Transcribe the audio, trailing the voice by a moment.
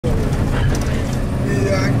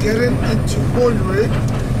getting into Bonwire.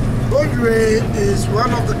 Bonwire is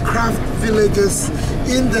one of the craft villages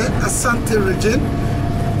in the Asante region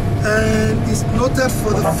and is noted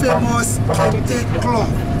for the famous Kente cloth.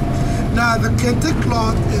 Now the Kente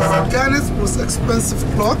cloth is Ghana's most expensive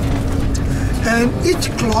cloth, and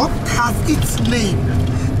each cloth has its name.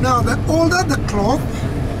 Now the older the cloth,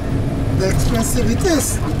 the expensive it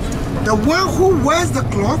is. The one who wears the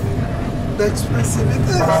cloth, the expensive it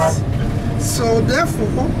is. So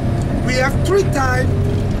therefore, we have 3 types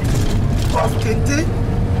of Kente.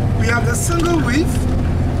 We have the single weave,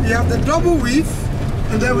 we have the double weave,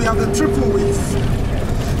 and then we have the triple weave.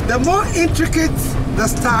 The more intricate the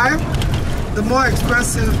style, the more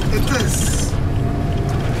expensive it is.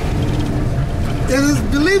 It is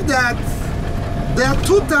believed that there are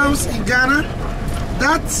 2 towns in Ghana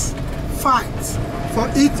that fight for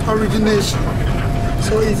its origination.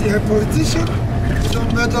 So if you're a politician,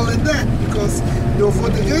 don't meddle in that because they'll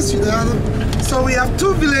vote against you. So we have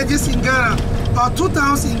 2 villages in Ghana, or 2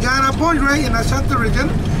 towns in Ghana, Bonwire in Ashanti region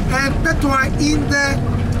and Petwa in the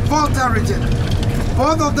Volta region.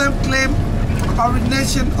 Both of them claim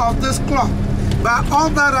origination of this cloth, but all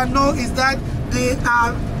that I know is that they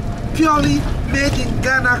are purely made in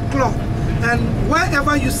Ghana cloth. And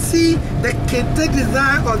wherever you see the Kente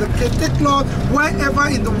design or the Kente cloth, wherever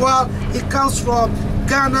in the world, it comes from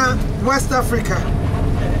Ghana, West Africa,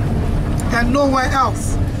 and nowhere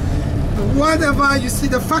else. Whatever you see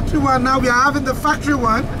the factory one, now we are having the factory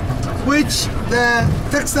one, which the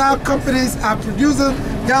textile companies are producing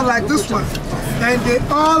just like this one. And they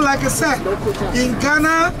all, like I said, in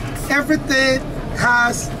Ghana, everything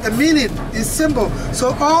has a meaning, a symbol.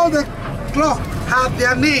 So all the cloth have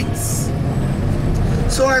their names.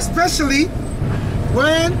 So especially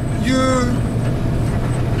when you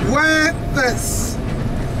wear this,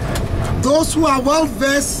 those who are well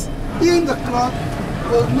versed in the cloth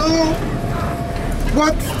will know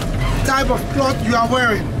what type of cloth you are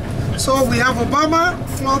wearing. So we have Obama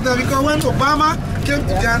cloth that we got. When Obama came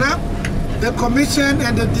to Ghana, the commission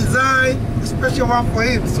and the design, a special one for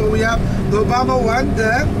him. So we have the Obama one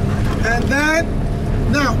there. And then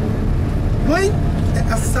now, when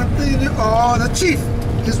a certain or the chief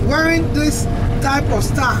is wearing this type of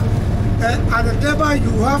style, and at the deba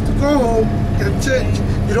you have to go home and change.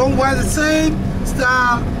 You don't wear the same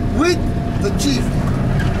style with the chief.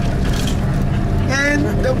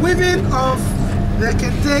 And the weaving of the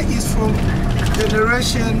Kente is from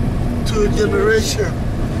generation to generation.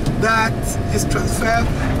 That is transferred.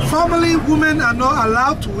 Formerly, women are not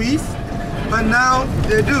allowed to weave, but now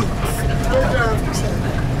they do.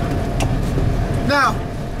 Now,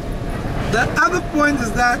 the other point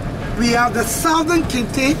is that we have the southern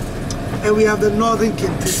Kente and we have the northern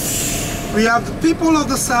Kente. We have the people of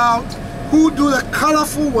the south who do the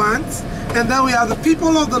colorful ones, and then we have the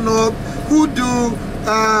people of the north who do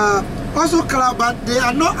also color, but they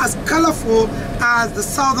are not as colorful as the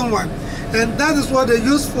southern one. And that is what they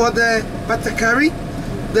use for the batakari,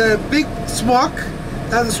 the big smoke.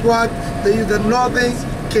 That is what they use, the northern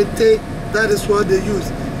Kente. That is what they use.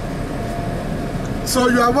 So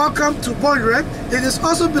you are welcome to Bonwire. It is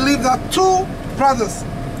also believed that 2 brothers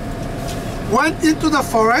went into the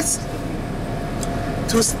forest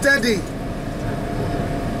to study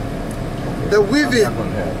the weaving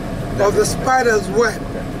of the spider's web.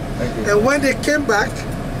 And when they came back,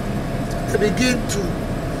 they began to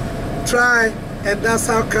try, and that's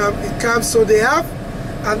how come it comes. So they have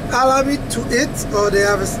an alabi to it, or they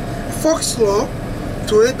have a folklore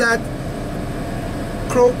to it that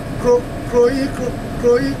crow, crow, crowy, crow,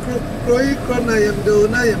 crowy, crow, crowy, crow,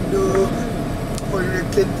 na yamdo, or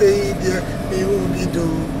Kente,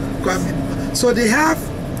 so they have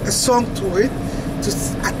a song to it to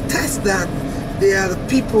attest that they are the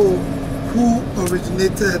people who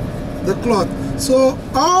originated the cloth. So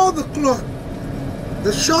all the cloth,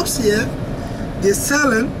 the shops here, they're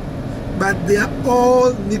selling, but they are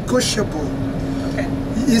all negotiable. Okay.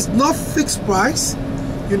 It's not fixed price.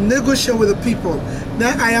 You negotiate with the people.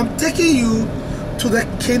 Now I am taking you to the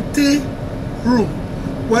Kente room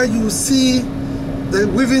where you see the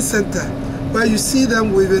weaving center, where you see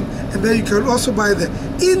them weaving, and then you can also buy them.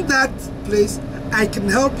 In that place, I can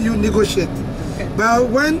help you negotiate. Okay. But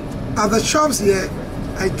when other shops here,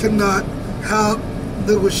 I cannot help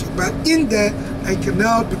negotiate. But in there, I can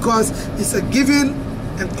help because it's a giving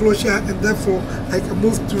enclosure, and therefore I can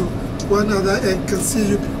move to one other and can see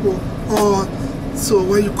you people all. So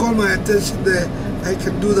when you call my attention there, I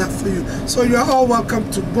can do that for you. So you are all welcome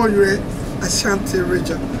to Bonwire, Ashanti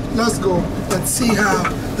region. Let's go and see how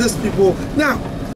these people. Now,